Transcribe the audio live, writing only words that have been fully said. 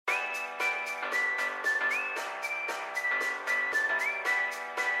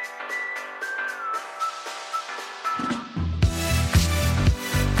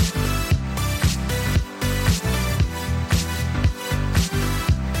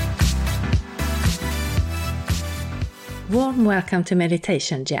Warm welcome to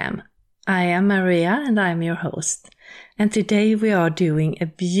Meditation Jam. I am Maria and I'm your host. And today we are doing a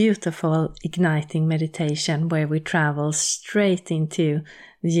beautiful igniting meditation where we travel straight into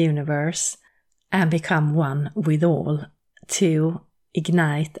the universe and become one with all to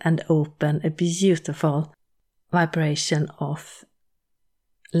ignite and open a beautiful vibration of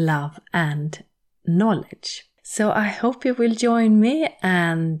love and knowledge. So I hope you will join me,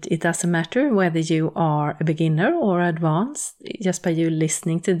 and it doesn't matter whether you are a beginner or advanced, just by you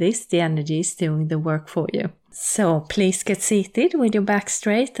listening to this, the energy is doing the work for you. So please get seated with your back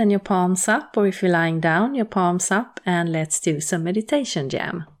straight and your palms up, or if you're lying down, your palms up, and let's do some meditation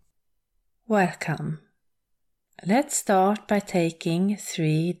jam. Welcome. Let's start by taking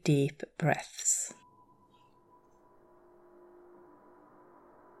 3 deep breaths.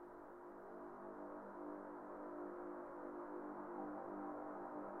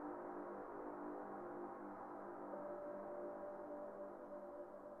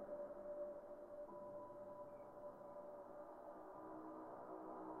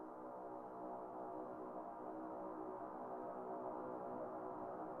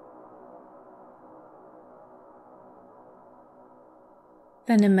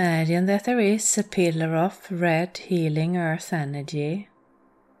 Then imagine that there is a pillar of red healing earth energy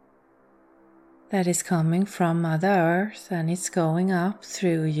that is coming from Mother Earth, and it's going up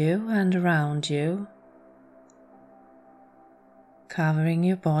through you and around you, covering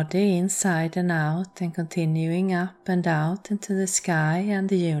your body inside and out and continuing up and out into the sky and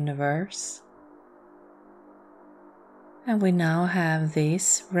the universe. And we now have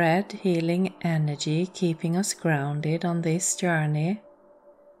this red healing energy keeping us grounded on this journey.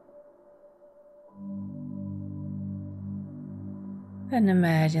 Then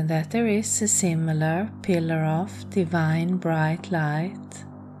imagine that there is a similar pillar of divine bright light,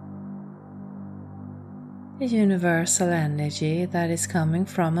 a universal energy that is coming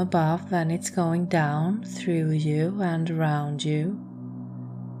from above and it's going down through you and around you,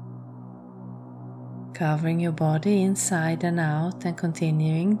 covering your body inside and out and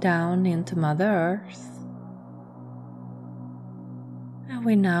continuing down into Mother Earth. And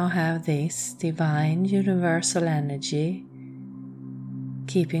we now have this divine universal energy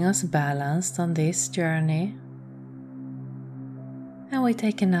keeping us balanced on this journey. And we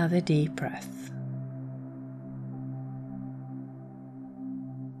take another deep breath.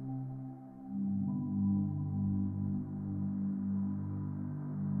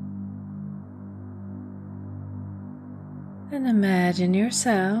 And imagine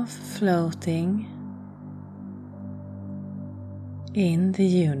yourself floating in the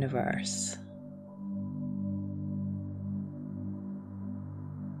universe.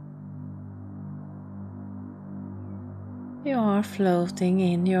 You are floating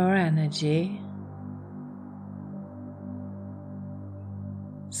in your energy,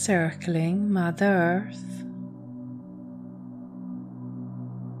 circling Mother Earth,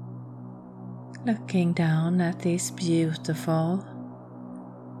 looking down at this beautiful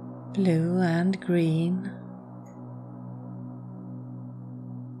blue and green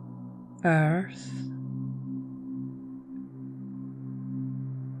earth.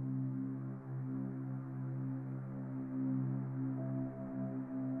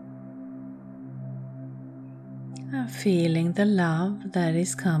 And feeling the love that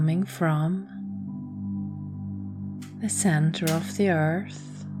is coming from the center of the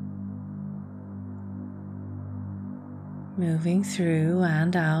earth, moving through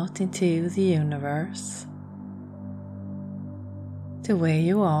and out into the universe to where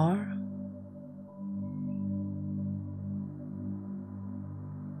you are.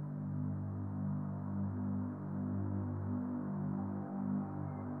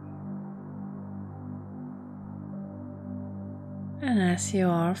 And as you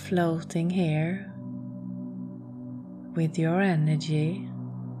are floating here with your energy,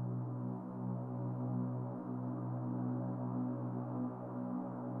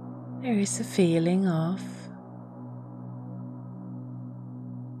 there is a feeling of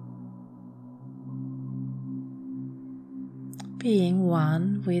being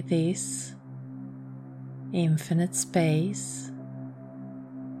one with this infinite space.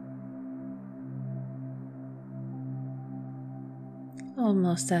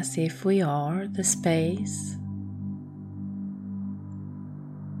 Almost as if we are the space.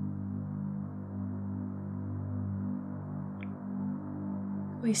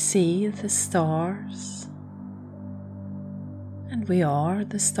 We see the stars, and we are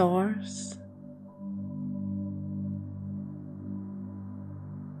the stars.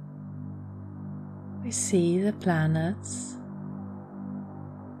 We see the planets,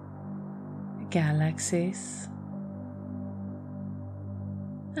 the galaxies,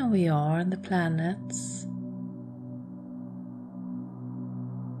 And we are the planets,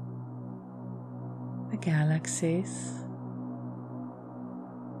 the galaxies,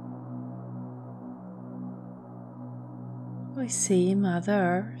 we see Mother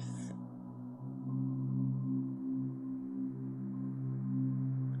Earth,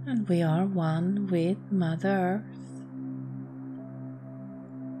 and we are one with Mother Earth.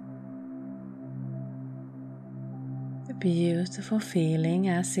 A beautiful feeling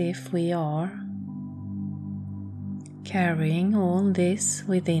as if we are carrying all this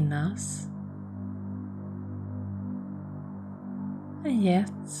within us, and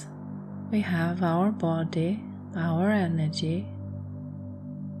yet we have our body, our energy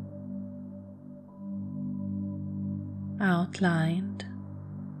outlined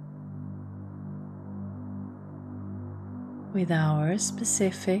with our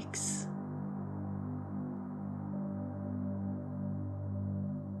specifics,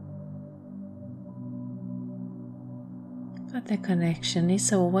 but the connection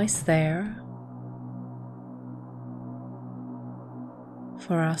is always there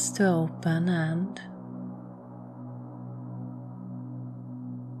for us to open and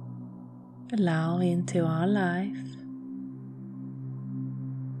allow into our life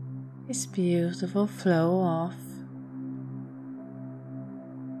this beautiful flow of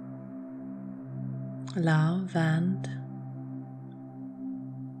love and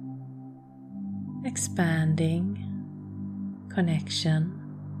expanding connection.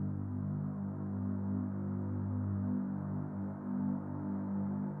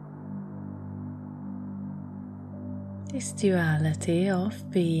 This duality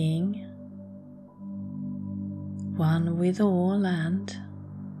of being one with all and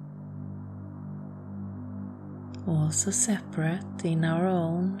also separate in our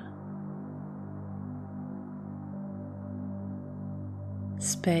own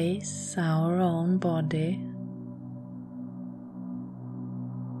space, our own body.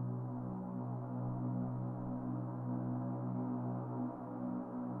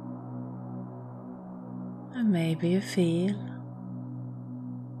 And maybe you feel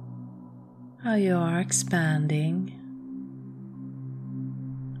how you are expanding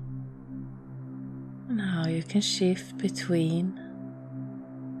and how you can shift between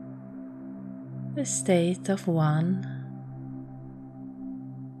the state of one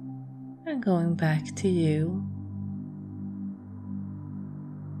and going back to you,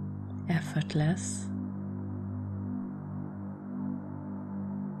 effortless.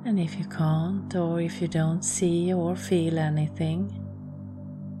 And if you can't, or if you don't see or feel anything,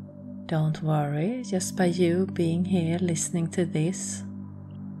 don't worry. Just by you being here listening to this,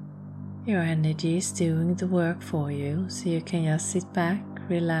 your energy is doing the work for you, so you can just sit back,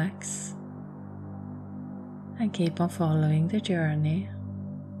 relax, and keep on following the journey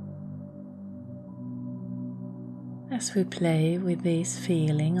as we play with this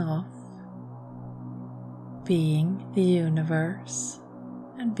feeling of being the universe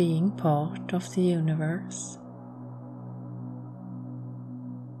and being part of the universe,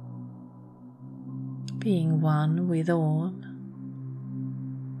 being one with all,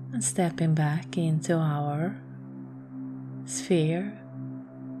 and stepping back into our sphere,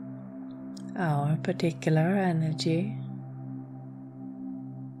 our particular energy.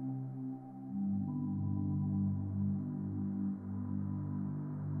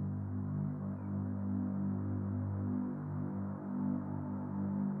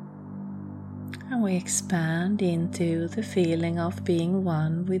 And we expand into the feeling of being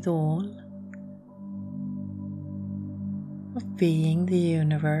one with all, of being the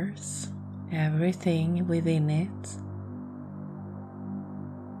universe, everything within it.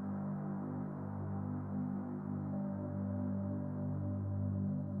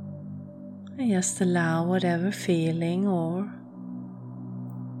 And just allow whatever feeling or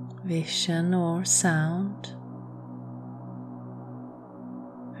vision or sound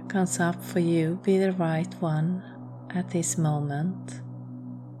comes up for you be the right one at this moment,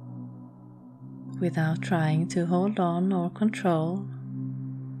 without trying to hold on or control,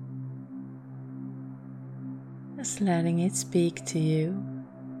 just letting it speak to you.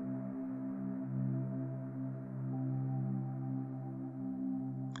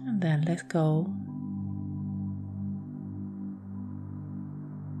 And then let go.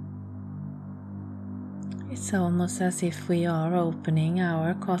 It's almost as if we are opening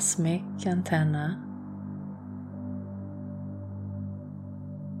our cosmic antenna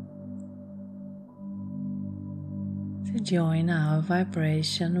to join our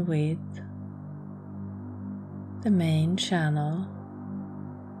vibration with the main channel.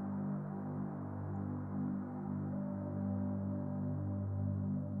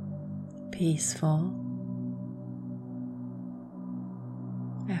 peaceful,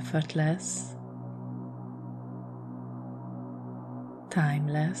 effortless,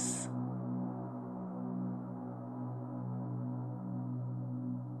 timeless.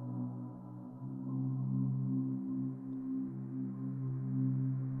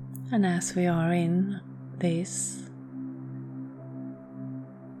 And as we are in this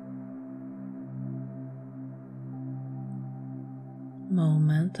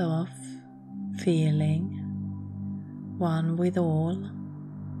moment of feeling one with all,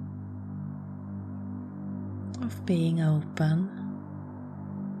 of being open,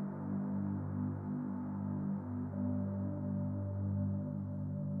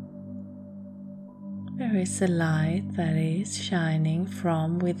 there is a light that is shining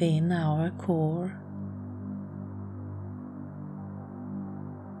from within our core,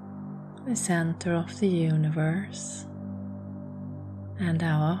 the center of the universe, and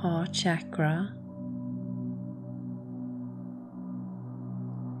our heart chakra.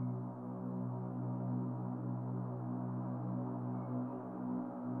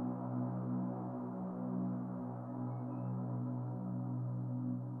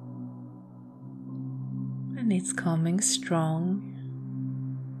 And it's coming strong,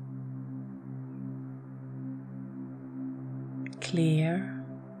 clear,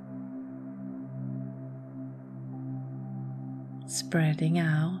 spreading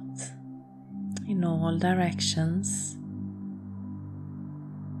out in all directions.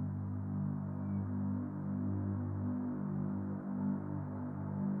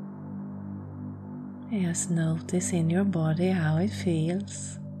 Just notice in your body how it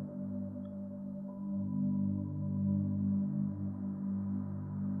feels.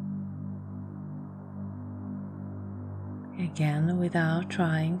 Again, without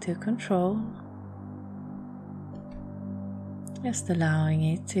trying to control, just allowing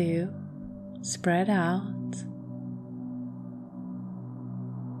it to spread out.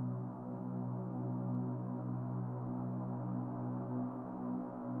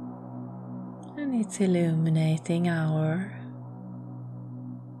 And it's illuminating our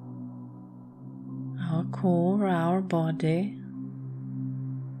core, our body,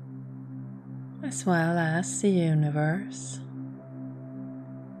 as well as the universe.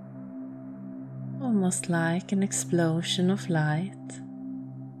 Almost like an explosion of light.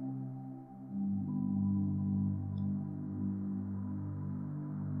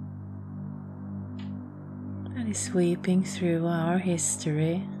 That is sweeping through our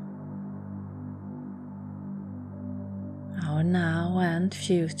history, our now and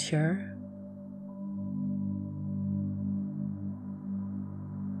future.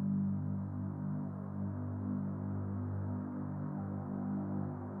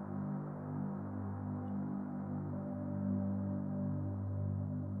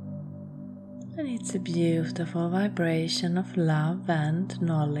 And it's a beautiful vibration of love and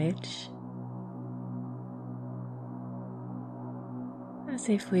knowledge, as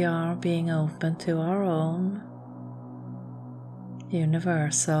if we are being open to our own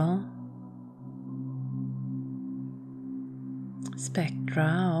universal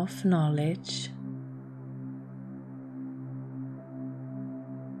spectra of knowledge.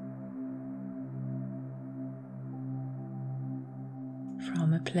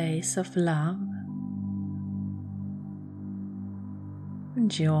 From a place of love and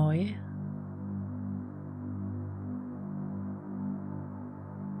joy.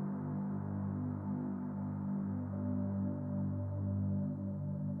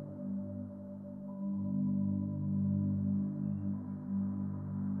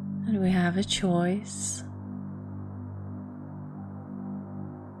 And we have a choice.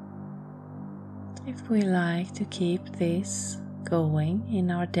 If we like to keep this going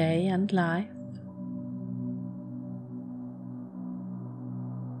in our day and life,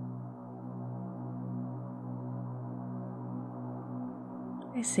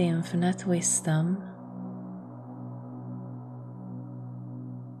 this infinite wisdom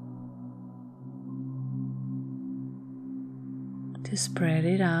to spread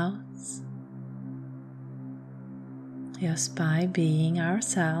it out just by being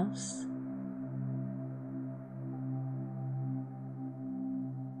ourselves.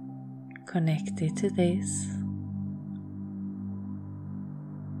 Connected to this,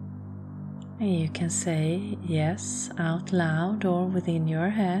 and you can say yes out loud or within your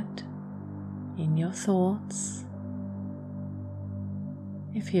head, in your thoughts,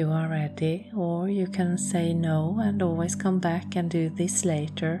 if you are ready, or you can say no and always come back and do this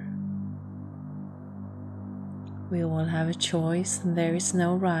later. We all have a choice and there is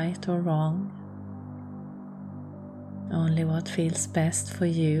no right or wrong, only what feels best for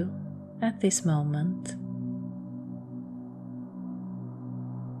you at this moment.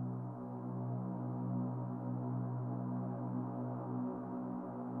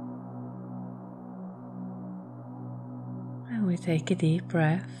 And we take a deep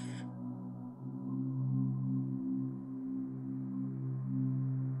breath.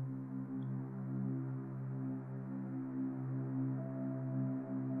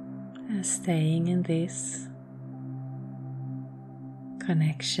 And staying in this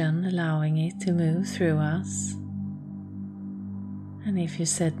connection, allowing it to move through us. And if you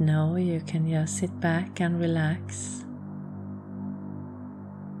said no, you can just sit back and relax,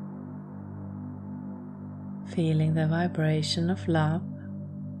 feeling the vibration of love.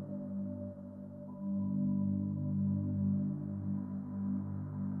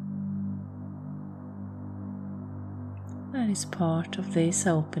 That is part of this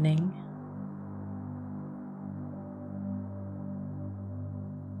opening.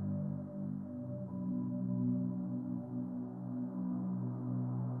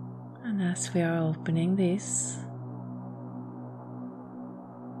 And as we are opening this,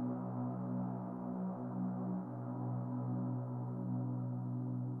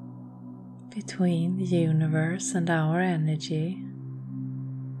 between the universe and our energy,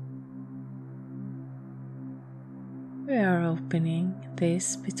 we are opening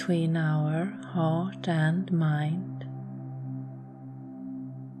this between our heart and mind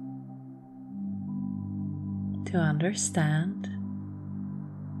to understand,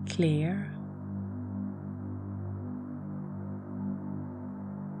 clear,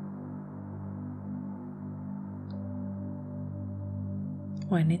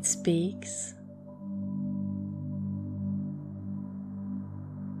 when it speaks.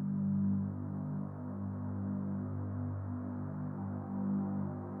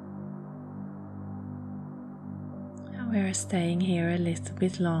 And we are staying here a little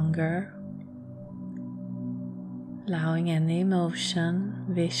bit longer, allowing any emotion,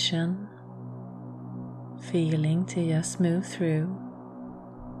 vision, feeling to just move through.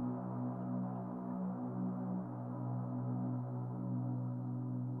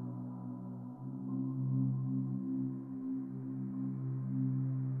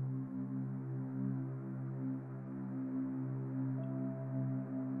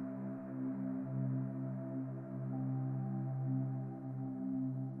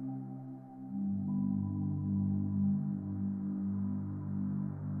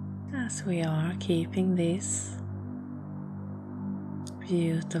 As we are keeping this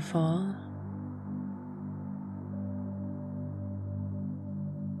beautiful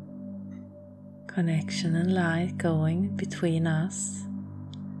connection and light going between us,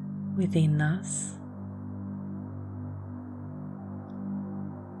 within us.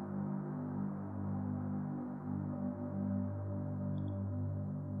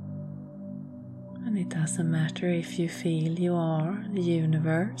 And it doesn't matter if you feel you are the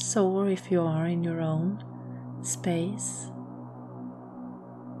universe or if you are in your own space.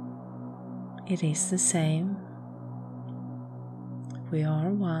 It is the same. We are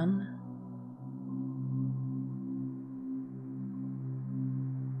one.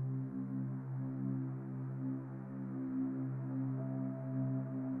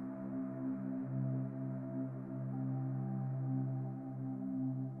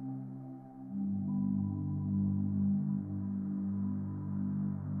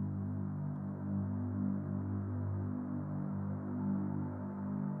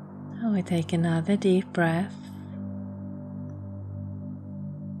 And we take another deep breath.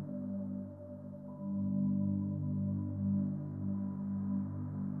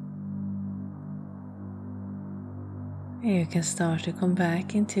 You can start to come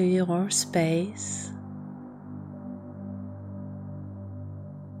back into your space.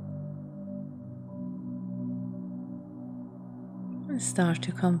 And start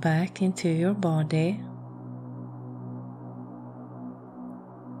to come back into your body.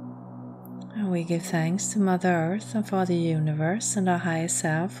 And we give thanks to Mother Earth and Father Universe and our higher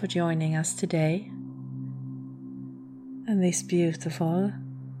self for joining us today. And this beautiful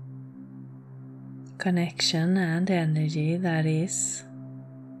connection and energy that is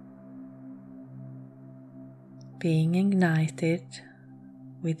being ignited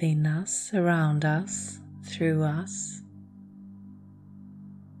within us, around us, through us,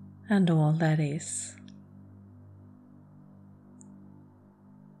 and all that is.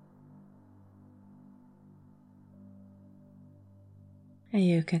 And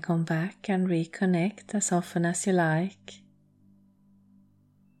you can come back and reconnect as often as you like.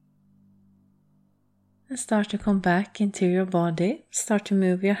 And start to come back into your body. Start to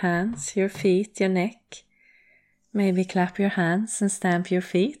move your hands, your feet, your neck. Maybe clap your hands and stamp your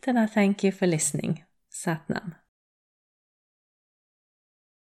feet, and I thank you for listening. Satnam.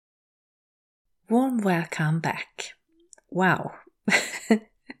 Warm welcome back. Wow.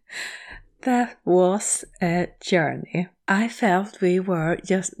 That was a journey. I felt we were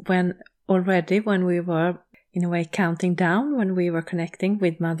when we were in a way counting down, when we were connecting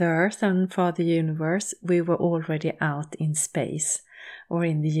with Mother Earth and Father Universe, we were already out in space or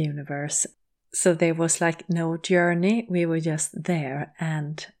in the universe. So there was like no journey, we were just there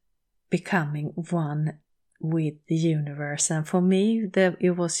and becoming one with the universe. And for me,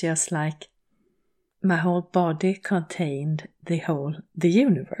 it was just like my whole body contained the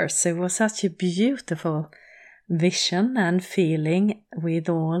universe. It was such a beautiful vision and feeling with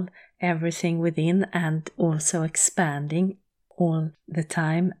everything within, and also expanding all the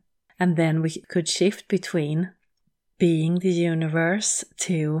time. And then we could shift between being the universe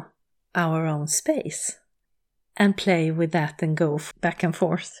to our own space and play with that and go back and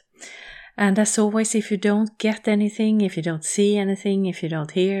forth. And as always, if you don't get anything, if you don't see anything, if you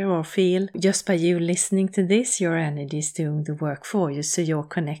don't hear or feel, just by you listening to this, your energy is doing the work for you, so your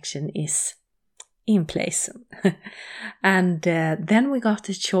connection is in place. And then we got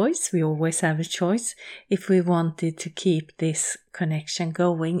a choice. We always have a choice if we wanted to keep this connection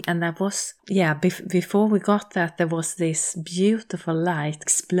going. And that was, before we got that, there was this beautiful light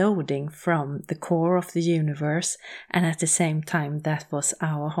exploding from the core of the universe, and at the same time that was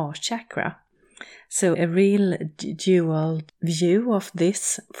our heart chakra. So a real dual view of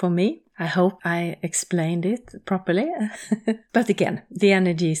this for me. I hope I explained it properly. But again, the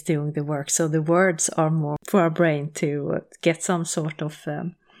energy is doing the work, so the words are more for our brain to get some sort of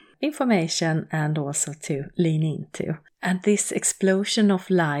information and also to lean into. And this explosion of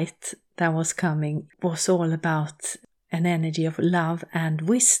light that was coming was all about an energy of love and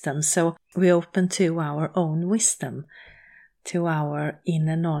wisdom. So we open to our own wisdom, to our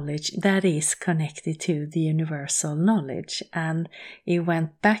inner knowledge that is connected to the universal knowledge. And it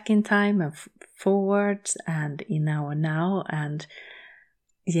went back in time and forwards and in our now. And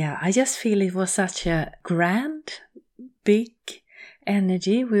I just feel it was such a grand, big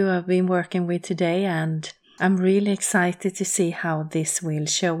energy we have been working with today. And I'm really excited to see how this will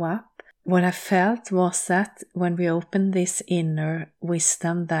show up. What I felt was that when we opened this inner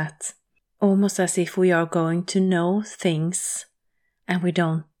wisdom, that almost as if we are going to know things and we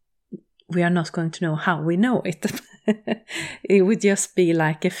are not going to know how we know it. It would just be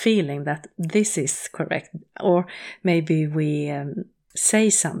like a feeling that this is correct. Or maybe we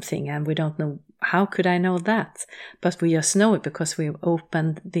say something and we don't know, how could I know that? But we just know it because we've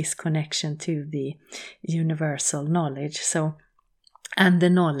opened this connection to the universal knowledge. And the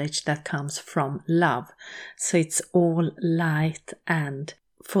knowledge that comes from love. So it's all light and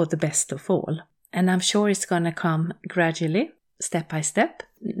for the best of all. And I'm sure it's going to come gradually, step by step,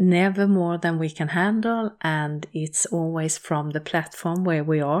 never more than we can handle. And it's always from the platform where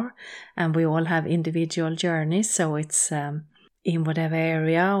we are. And we all have individual journeys. So it's in whatever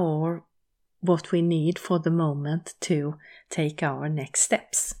area or what we need for the moment to take our next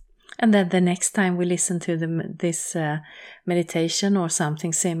steps. And then the next time we listen to this meditation or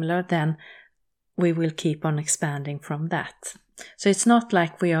something similar, then we will keep on expanding from that. So it's not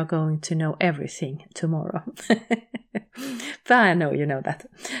like we are going to know everything tomorrow. But I know you know that.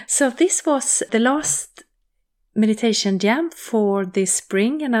 So this was the last meditation jam for this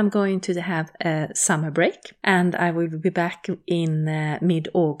spring, and I'm going to have a summer break. And I will be back in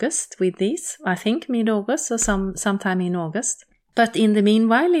mid-August with these. I think mid-August or sometime in August. But in the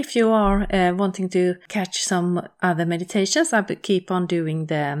meanwhile, if you are wanting to catch some other meditations, I will keep on doing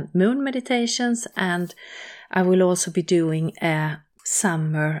the moon meditations, and I will also be doing a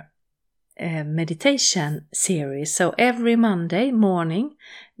summer meditation series. So every Monday morning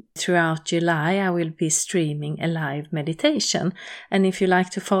throughout July, I will be streaming a live meditation. And if you like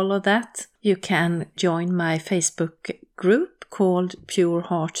to follow that, you can join my Facebook group called Pure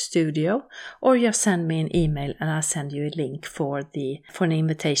Heart Studio, or just send me an email and I'll send you a link for an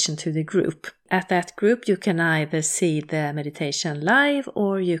invitation to the group. At that group, you can either see the meditation live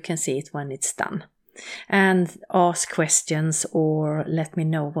or you can see it when it's done. And ask questions or let me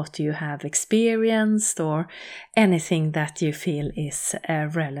know what you have experienced or anything that you feel is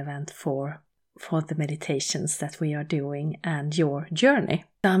relevant for the meditations that we are doing and your journey.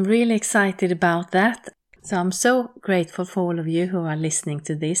 So I'm really excited about that. So I'm so grateful for all of you who are listening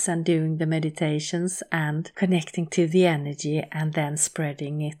to this and doing the meditations and connecting to the energy and then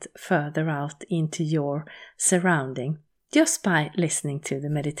spreading it further out into your surrounding. Just by listening to the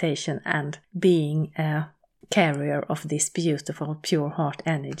meditation and being a carrier of this beautiful pure heart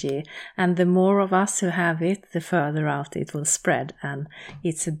energy, and the more of us who have it, the further out it will spread, and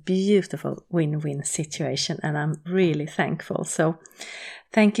it's a beautiful win-win situation, and I'm really thankful. So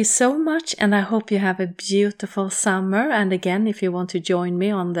thank you so much, and I hope you have a beautiful summer. And again, if you want to join me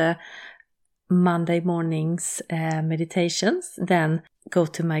on the Monday mornings meditations, then go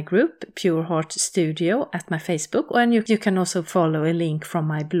to my group Pure Heart Studio at my Facebook, and you can also follow a link from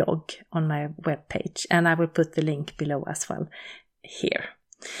my blog on my webpage, and I will put the link below as well here.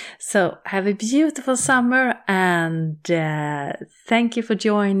 So have a beautiful summer, and thank you for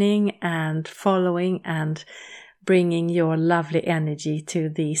joining and following and bringing your lovely energy to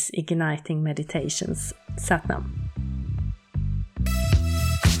these igniting meditations. Satnam.